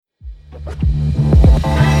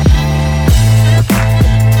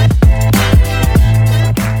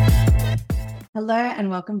Hello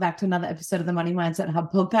and welcome back to another episode of the Money Mindset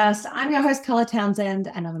Hub podcast. I'm your host, Carla Townsend,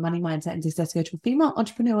 and I'm a money mindset and success coach for female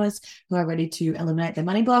entrepreneurs who are ready to eliminate their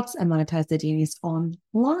money blocks and monetize their genius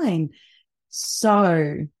online.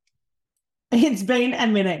 So it's been a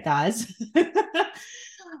minute, guys.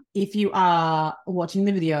 If you are watching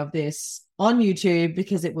the video of this on YouTube,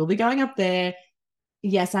 because it will be going up there,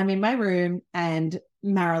 yes, I'm in my room, and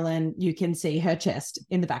Marilyn, you can see her chest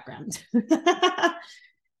in the background.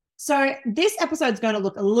 So this episode is going to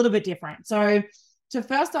look a little bit different. So to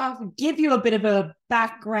first off, give you a bit of a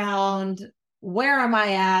background. Where am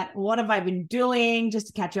I at? What have I been doing just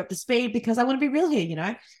to catch you up to speed? Because I want to be real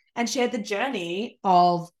here, and share the journey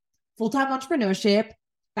of full-time entrepreneurship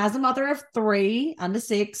as a mother of 3 under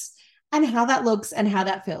 6 and how that looks and how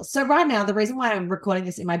that feels. So right now, the reason why I'm recording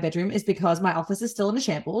this in my bedroom is because my office is still in a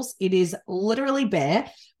shambles. It is literally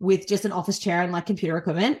bare with just an office chair and like computer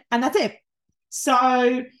equipment, and that's it. So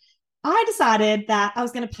I decided that I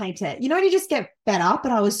was going to paint it. When you just get fed up,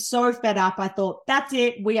 and I was so fed up, I thought, that's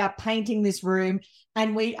it. We are painting this room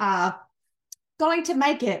and we are going to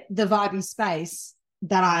make it the vibey space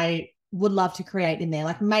that I would love to create in there,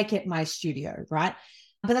 like make it my studio, right?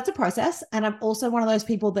 But that's a process. And I'm also one of those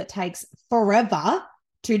people that takes forever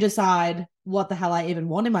to decide what the hell I even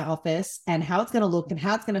want in my office and how it's going to look and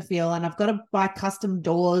how it's going to feel. And I've got to buy custom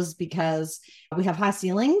doors because we have high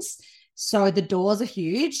ceilings. So the doors are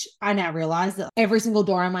huge. I now realize that every single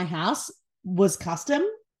door in my house was custom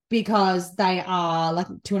because they are like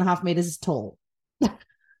 2.5 meters tall.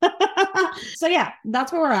 So yeah,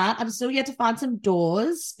 that's where we're at. I'm still yet to find some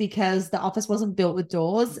doors because the office wasn't built with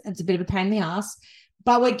doors. It's a bit of a pain in the ass,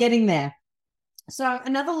 but we're getting there. So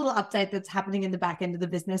another little update that's happening in the back end of the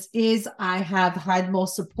business is I have had more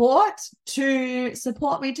support to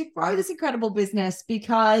support me to grow this incredible business,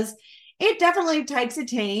 because it definitely takes a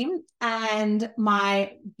team, and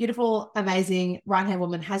my beautiful, amazing right-hand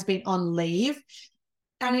woman has been on leave,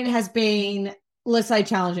 and it has been, let's say,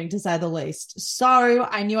 challenging to say the least. So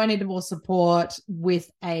I knew I needed more support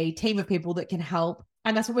with a team of people that can help,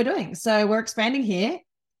 and that's what we're doing. So we're expanding here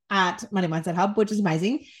at Money Mindset Hub, which is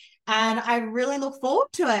amazing, and I really look forward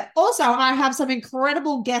to it. Also, I have some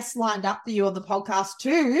incredible guests lined up for you on the podcast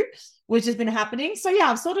too, which has been happening. So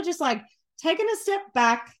yeah, I've sort of just like taken a step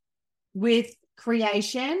back with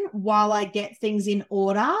creation while I get things in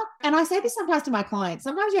order. And I say this sometimes to my clients,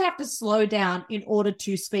 sometimes you have to slow down in order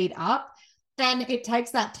to speed up. And it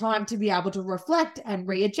takes that time to be able to reflect and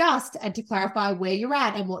readjust and to clarify where you're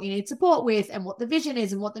at and what you need support with and what the vision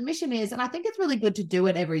is and what the mission is. And I think it's really good to do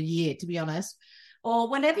it every year, to be honest,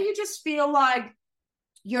 or whenever you just feel like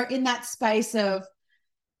you're in that space of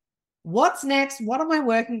what's next? What am I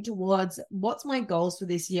working towards? What's my goals for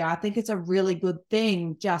this year? I think it's a really good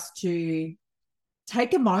thing just to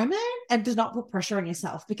take a moment and to not put pressure on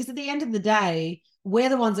yourself, because at the end of the day, we're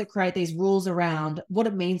the ones that create these rules around what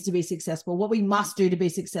it means to be successful, what we must do to be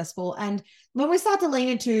successful. And when we start to lean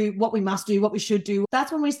into what we must do, what we should do,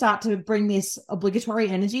 that's when we start to bring this obligatory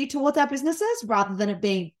energy towards our businesses rather than it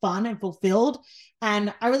being fun and fulfilled.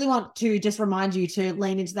 And I really want to just remind you to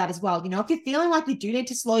lean into that as well. If you're feeling like you do need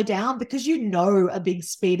to slow down because a big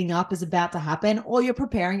speeding up is about to happen, or you're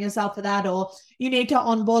preparing yourself for that, or you need to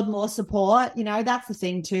onboard more support, that's the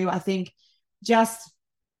thing too. I think just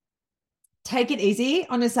take it easy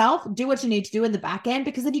on yourself, do what you need to do in the back end,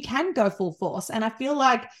 because then you can go full force. And I feel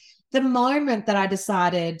like the moment that I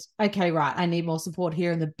decided, okay, right, I need more support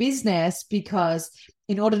here in the business, because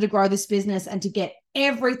in order to grow this business and to get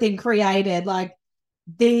everything created, like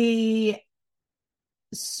the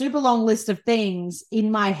super long list of things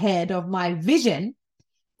in my head of my vision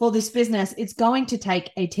for this business, it's going to take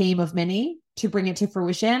a team of many to bring it to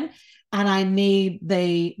fruition. And I need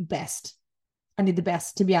the best. I need the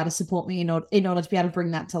best to be able to support me in order to be able to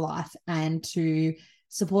bring that to life and to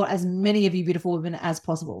support as many of you beautiful women as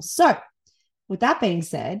possible. So with that being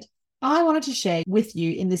said, I wanted to share with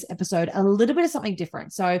you in this episode a little bit of something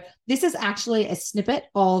different. So this is actually a snippet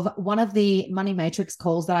of one of the Money Matrix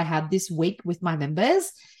calls that I had this week with my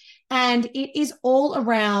members. And it is all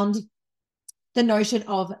around the notion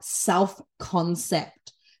of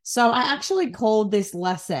self-concept. So I actually called this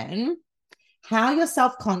lesson how your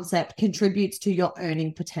self-concept contributes to your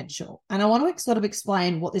earning potential. And I want to sort of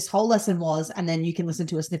explain what this whole lesson was, and then you can listen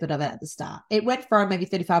to a snippet of it at the start. It went for maybe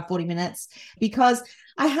 35, 40 minutes because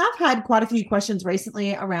I have had quite a few questions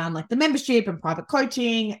recently around like the membership and private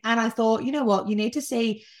coaching. And I thought, you know what, you need to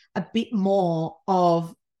see a bit more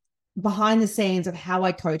of behind the scenes of how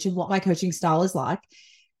I coach and what my coaching style is like.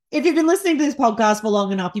 if you've been listening to this podcast for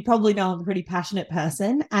long enough, you probably know I'm a pretty passionate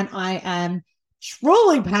person, and I am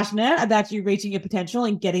truly passionate about you reaching your potential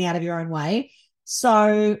and getting out of your own way.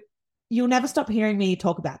 So you'll never stop hearing me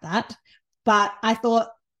talk about that. But I thought,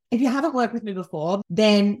 if you haven't worked with me before,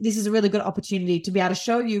 then this is a really good opportunity to be able to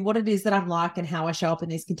show you what it is that I'm like and how I show up in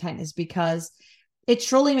these containers, because it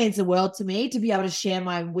truly means the world to me to be able to share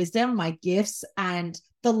my wisdom, my gifts, and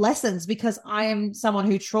the lessons, because I am someone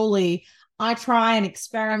who truly, I try and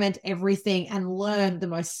experiment everything and learn the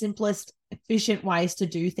most simplest, efficient ways to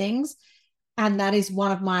do things. And that is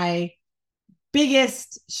one of my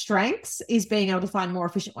biggest strengths, is being able to find more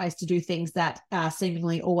efficient ways to do things that are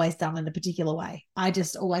seemingly always done in a particular way. I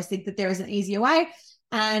just always think that there is an easier way,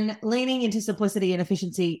 and leaning into simplicity and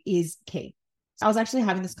efficiency is key. I was actually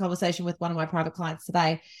having this conversation with one of my private clients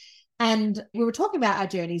today, and we were talking about our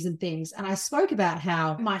journeys and things. And I spoke about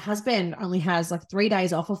how my husband only has like 3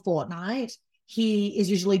 days off a fortnight. He is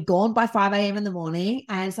usually gone by 5 a.m. in the morning,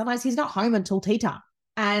 and sometimes he's not home until tea time.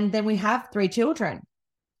 And then we have 3 children.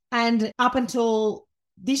 And up until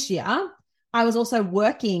this year, I was also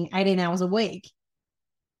working 18 hours a week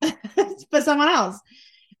for someone else.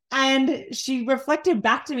 And she reflected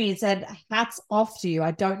back to me and said, hats off to you.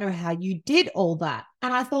 I don't know how you did all that.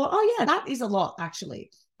 And I thought, oh yeah, that is a lot,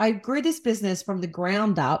 actually. I grew this business from the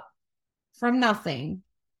ground up, from nothing,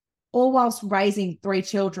 all whilst raising 3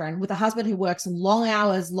 children with a husband who works long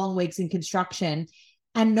hours, long weeks in construction,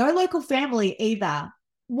 and no local family either,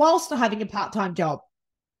 whilst having a part-time job.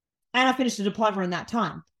 And I finished a diploma in that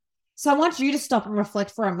time. So I want you to stop and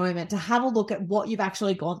reflect for a moment, to have a look at what you've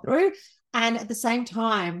actually gone through. And at the same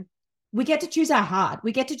time, we get to choose our hard.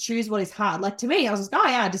 We get to choose what is hard. Like, to me, I was like, oh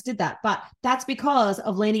yeah, I just did that. But that's because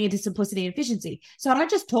of leaning into simplicity and efficiency. So I don't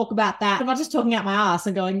just talk about that. I'm not just talking out my ass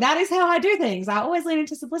and going, that is how I do things. I always lean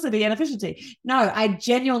into simplicity and efficiency. No, I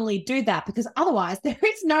genuinely do that, because otherwise there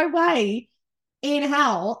is no way in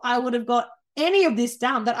hell I would have got any of this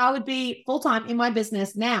done, that I would be full-time in my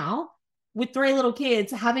business now with 3 little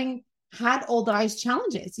kids, having had all those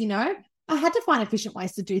challenges. I had to find efficient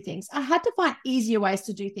ways to do things. I had to find easier ways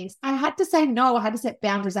to do things. I had to say no. I had to set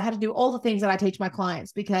boundaries. I had to do all the things that I teach my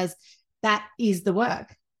clients, because that is the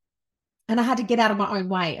work. And I had to get out of my own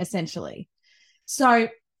way, essentially. So,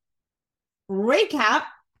 recap.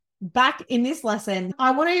 Back in this lesson,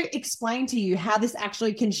 I want to explain to you how this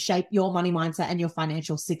actually can shape your money mindset and your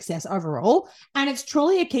financial success overall. And it's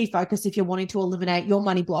truly a key focus if you're wanting to eliminate your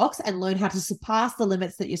money blocks and learn how to surpass the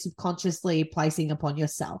limits that you're subconsciously placing upon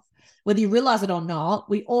yourself. Whether you realize it or not,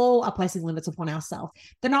 we all are placing limits upon ourselves.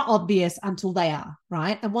 They're not obvious until they are,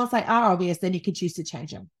 right? And once they are obvious, then you can choose to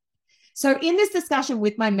change them. So in this discussion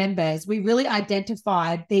with my members, we really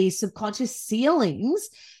identified these subconscious ceilings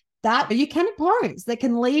that you can impose that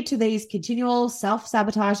can lead to these continual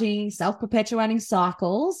self-sabotaging, self-perpetuating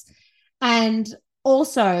cycles. And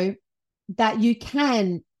also that you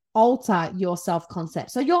can alter your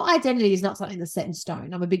self-concept. So your identity is not something that's set in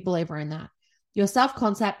stone. I'm a big believer in that. Your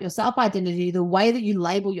self-concept, your self-identity, the way that you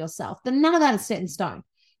label yourself, then none of that is set in stone.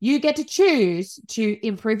 You get to choose to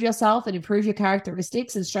improve yourself and improve your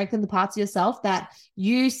characteristics and strengthen the parts of yourself that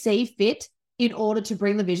you see fit in order to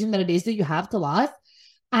bring the vision that it is that you have to life.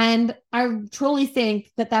 And I truly think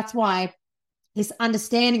that that's why this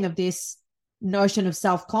understanding of this notion of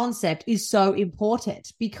self-concept is so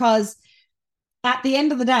important, because at the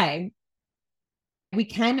end of the day, we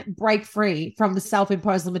can break free from the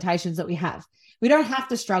self-imposed limitations that we have. We don't have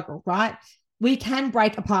to struggle, right? We can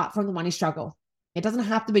break apart from the money struggle. It doesn't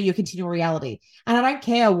have to be your continual reality. And I don't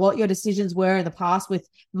care what your decisions were in the past with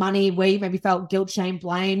money, where you maybe felt guilt, shame,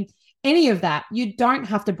 blame, any of that. You don't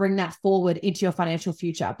have to bring that forward into your financial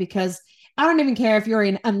future, because I don't even care if you're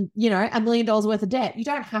in, $1 million worth of debt. You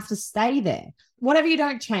don't have to stay there. Whatever you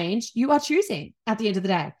don't change, you are choosing at the end of the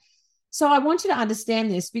day. So I want you to understand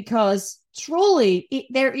this, because truly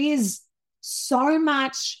there is so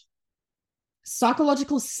much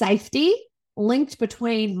psychological safety linked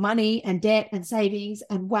between money and debt and savings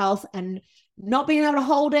and wealth and not being able to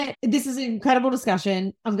hold it. This is an incredible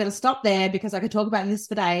discussion. I'm going to stop there, because I could talk about this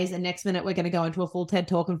for days, and next minute we're going to go into a full TED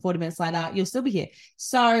talk, and 40 minutes later you'll still be here.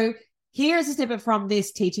 So here is a snippet from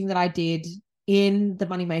this teaching that I did in the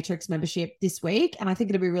Money Matrix membership this week, and I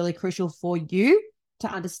think it'll be really crucial for you to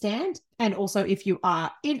understand. And also, if you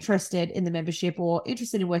are interested in the membership or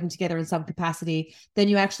interested in working together in some capacity, then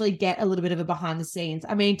you actually get a little bit of a behind the scenes.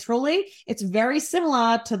 I mean, truly, it's very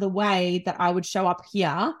similar to the way that I would show up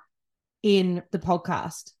here in the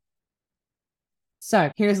podcast.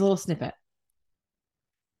 So here's a little snippet.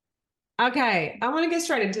 Okay, I want to get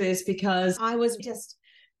straight into this, because I was just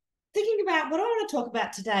thinking about what I want to talk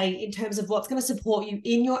about today in terms of what's going to support you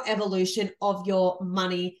in your evolution of your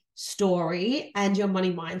money story and your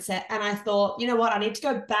money mindset. And I thought, you know what, I need to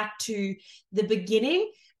go back to the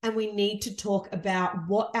beginning and we need to talk about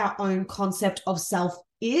what our own concept of self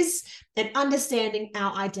is and understanding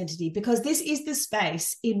our identity, because this is the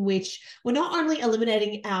space in which we're not only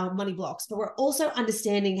eliminating our money blocks, but we're also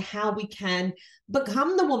understanding how we can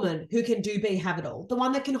become the woman who can do, be, have it all, the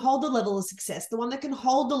one that can hold the level of success, the one that can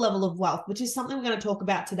hold the level of wealth, which is something we're going to talk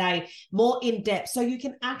about today more in depth, so you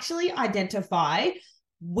can actually identify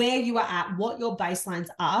where you are at, what your baselines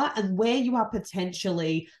are, and where you are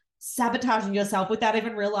potentially sabotaging yourself without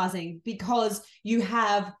even realizing, because you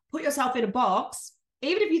have put yourself in a box.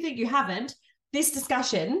 Even if you think you haven't, this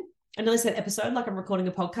discussion, I know I said episode like I'm recording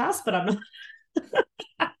a podcast, but I'm not.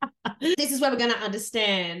 This is where we're going to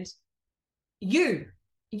understand you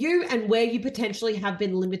and where you potentially have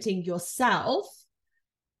been limiting yourself,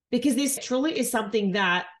 because this truly is something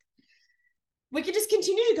that we can just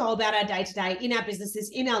continue to go about our day-to-day in our businesses,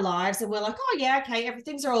 in our lives. And we're like, oh yeah, okay,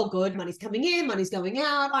 everything's all good. Money's coming in, money's going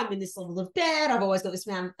out. I'm in this level of debt. I've always got this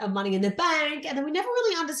amount of money in the bank. And then we never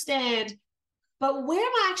really understand, but where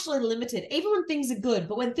am I actually limited? Even when things are good,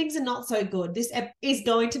 but when things are not so good, this is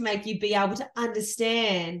going to make you be able to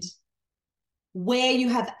understand where you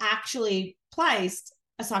have actually placed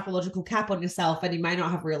a psychological cap on yourself and you may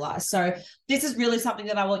not have realized. So this is really something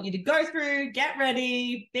that I want you to go through, get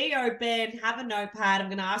ready, be open, have a notepad. I'm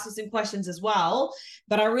going to ask you some questions as well,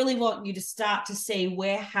 but I really want you to start to see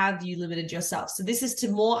where have you limited yourself. So this is to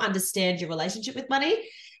more understand your relationship with money,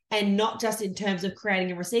 and not just in terms of creating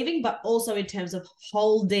and receiving, but also in terms of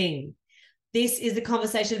holding. This is the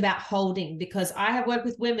conversation about holding, because I have worked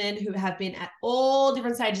with women who have been at all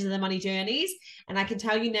different stages of their money journeys. And I can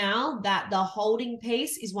tell you now that the holding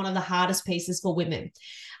piece is one of the hardest pieces for women.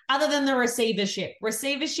 Other than the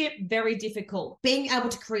receivership, very difficult. Being able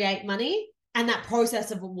to create money and that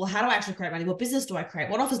process of, well, how do I actually create money? What business do I create?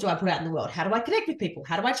 What offers do I put out in the world? How do I connect with people?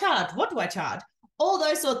 How do I charge? What do I charge? All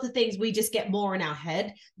those sorts of things, we just get more in our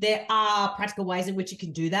head. There are practical ways in which you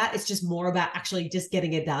can do that. It's just more about actually just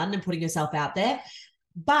getting it done and putting yourself out there.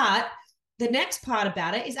 But the next part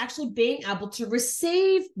about it is actually being able to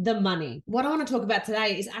receive the money. What I want to talk about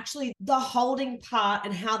today is actually the holding part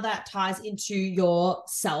and how that ties into your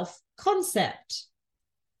self-concept.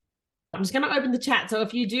 I'm just going to open the chat. So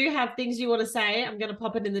if you do have things you want to say, I'm going to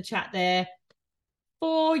pop it in the chat there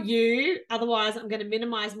for you. Otherwise, I'm going to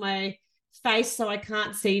minimize my face so I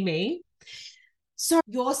can't see me. So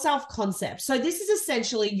your self-concept. So this is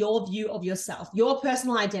essentially your view of yourself, your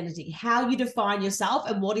personal identity, how you define yourself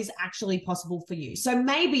and what is actually possible for you. So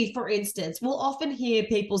maybe, for instance, we'll often hear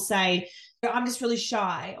people say, I'm just really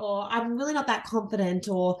shy, or I'm really not that confident,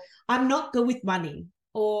 or I'm not good with money,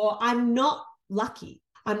 or I'm not lucky.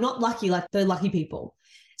 I'm not lucky like the lucky people.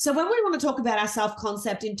 So when we want to talk about our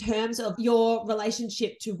self-concept in terms of your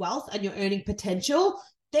relationship to wealth and your earning potential,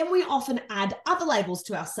 then we often add other labels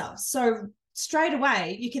to ourselves. So straight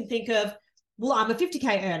away, you can think of, well, I'm a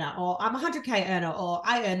 50K earner, or I'm a 100K earner, or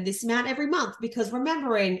I earn this amount every month, because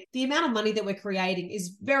remembering the amount of money that we're creating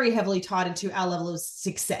is very heavily tied into our level of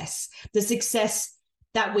success, the success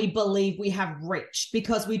that we believe we have reached,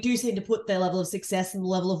 because we do seem to put the level of success and the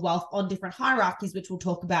level of wealth on different hierarchies, which we'll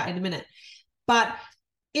talk about in a minute. But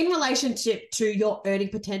in relationship to your earning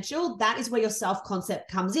potential, that is where your self-concept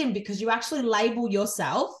comes in, because you actually label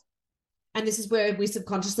yourself. And this is where we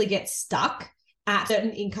subconsciously get stuck at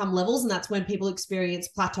certain income levels. And that's when people experience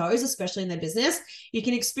plateaus, especially in their business. You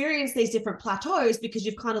can experience these different plateaus because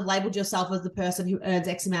you've kind of labeled yourself as the person who earns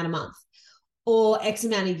X amount a month, or X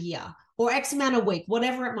amount a year, or X amount a week,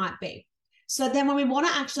 whatever it might be. So then when we want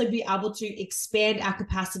to actually be able to expand our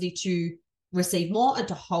capacity to receive more and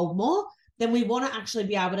to hold more, then we want to actually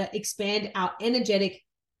be able to expand our energetic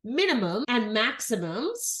minimum and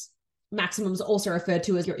maximums. Maximums also referred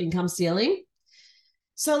to as your income ceiling.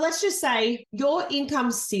 So let's just say your income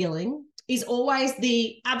ceiling is always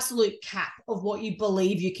the absolute cap of what you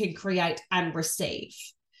believe you can create and receive.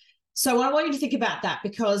 So I want you to think about that,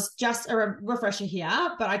 because just a refresher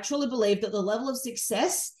here, but I truly believe that the level of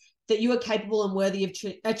success that you are capable and worthy of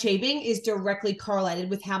achieving is directly correlated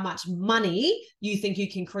with how much money you think you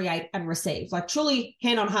can create and receive. Like, truly,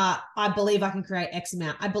 hand on heart, I believe I can create X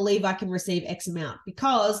amount. I believe I can receive X amount,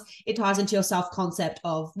 because it ties into your self-concept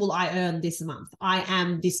of, well, I earn this a month. I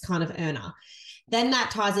am this kind of earner. Then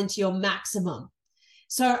that ties into your maximum.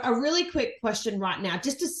 So a really quick question right now,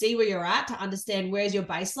 just to see where you're at, to understand where's your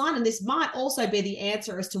baseline. And this might also be the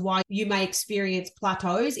answer as to why you may experience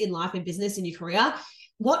plateaus in life and business in your career.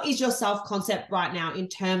 What is your self-concept right now in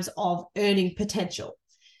terms of earning potential?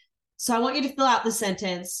 So I want you to fill out the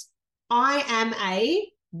sentence, I am a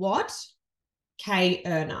what? K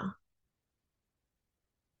earner.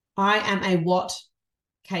 I am a what?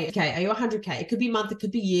 K. Okay. Are you 100K? It could be month, it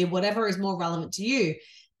could be year, whatever is more relevant to you.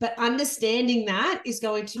 But understanding that is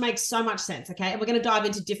going to make so much sense. Okay. And we're going to dive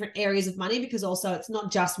into different areas of money, because also it's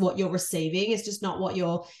not just what you're receiving. It's just not what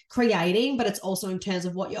you're creating, but it's also in terms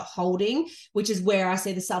of what you're holding, which is where I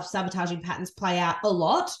see the self-sabotaging patterns play out a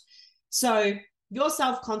lot. So your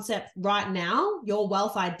self-concept right now, your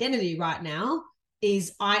wealth identity right now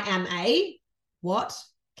is I am a what?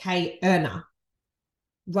 K earner.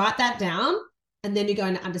 Write that down, and then you're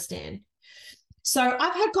going to understand. So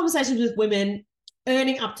I've had conversations with women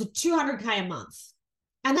earning up to 200K a month.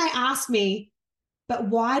 And they ask me, but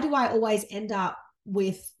why do I always end up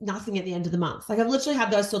with nothing at the end of the month? Like, I've literally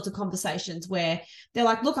had those sorts of conversations where they're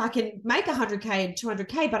like, look, I can make 100K and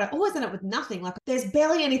 200K, but I always end up with nothing. Like, there's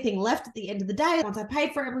barely anything left at the end of the day. Once I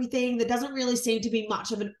paid for everything, there doesn't really seem to be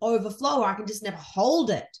much of an overflow, or I can just never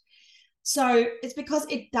hold it. So it's because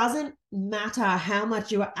it doesn't matter how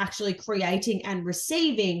much you are actually creating and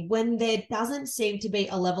receiving when there doesn't seem to be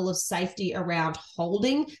a level of safety around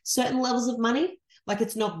holding certain levels of money. Like,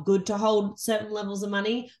 it's not good to hold certain levels of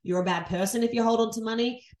money. You're a bad person if you hold on to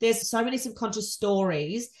money. There's so many subconscious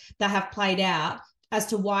stories that have played out as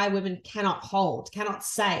to why women cannot hold, cannot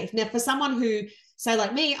save. Now, for someone who, say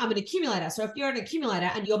like me, I'm an accumulator. So if you're an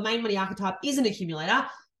accumulator and your main money archetype is an accumulator,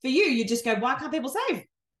 for you just go, why can't people save?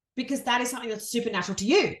 Because that is something that's supernatural to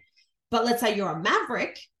you. But let's say you're a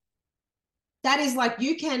maverick. That is like,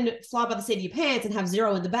 you can fly by the seat of your pants and have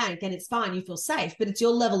zero in the bank and it's fine. You feel safe, but it's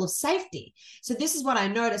your level of safety. So this is what I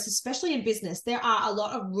notice, especially in business. There are a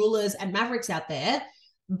lot of rulers and mavericks out there,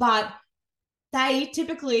 but they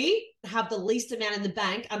typically have the least amount in the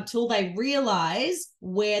bank until they realize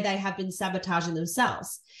where they have been sabotaging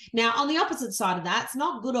themselves. Now, on the opposite side of that, it's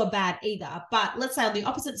not good or bad either. But let's say on the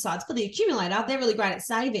opposite sides, for the accumulator, they're really great at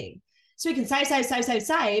saving. So we can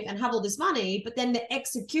save, and have all this money, but then the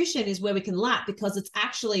execution is where we can lack, because it's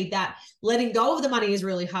actually that letting go of the money is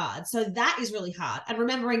really hard. So that is really hard. And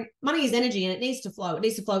remembering money is energy and it needs to flow. It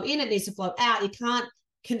needs to flow in, it needs to flow out. You can't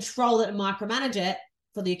control it and micromanage it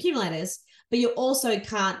for the accumulators, but you also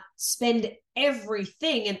can't spend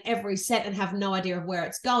everything and every cent and have no idea of where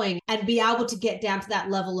it's going and be able to get down to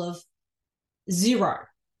that level of zero.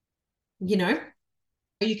 You know,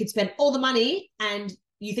 you could spend all the money and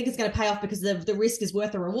you think it's going to pay off because the risk is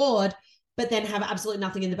worth the reward, but then have absolutely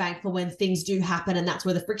nothing in the bank for when things do happen. And that's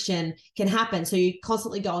where the friction can happen. So you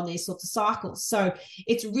constantly go on these sorts of cycles. So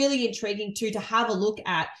it's really intriguing too, to have a look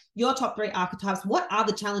at your top 3 archetypes. What are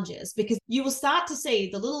the challenges? Because you will start to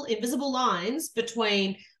see the little invisible lines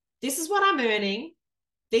between, this is what I'm earning,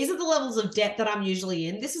 these are the levels of debt that I'm usually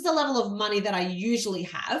in, this is the level of money that I usually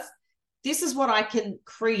have, this is what I can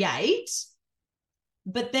create,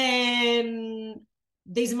 but then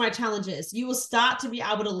these are my challenges. You will start to be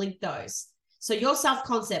able to link those. So your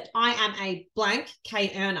self-concept, I am a blank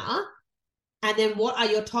K earner. And then what are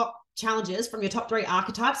your top challenges from your top 3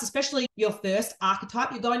 archetypes, especially your first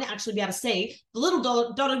archetype? You're going to actually be able to see the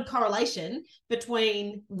little dotted correlation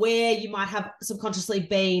between where you might have subconsciously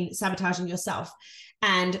been sabotaging yourself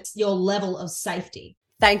and your level of safety.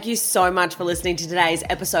 Thank you so much for listening to today's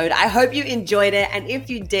episode. I hope you enjoyed it. And if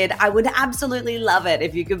you did, I would absolutely love it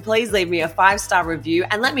if you could please leave me a 5-star review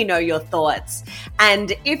and let me know your thoughts.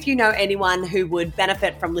 And if you know anyone who would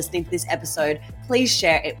benefit from listening to this episode, please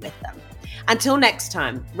share it with them. Until next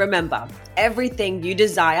time, remember, everything you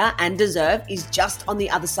desire and deserve is just on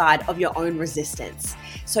the other side of your own resistance.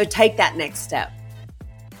 So take that next step.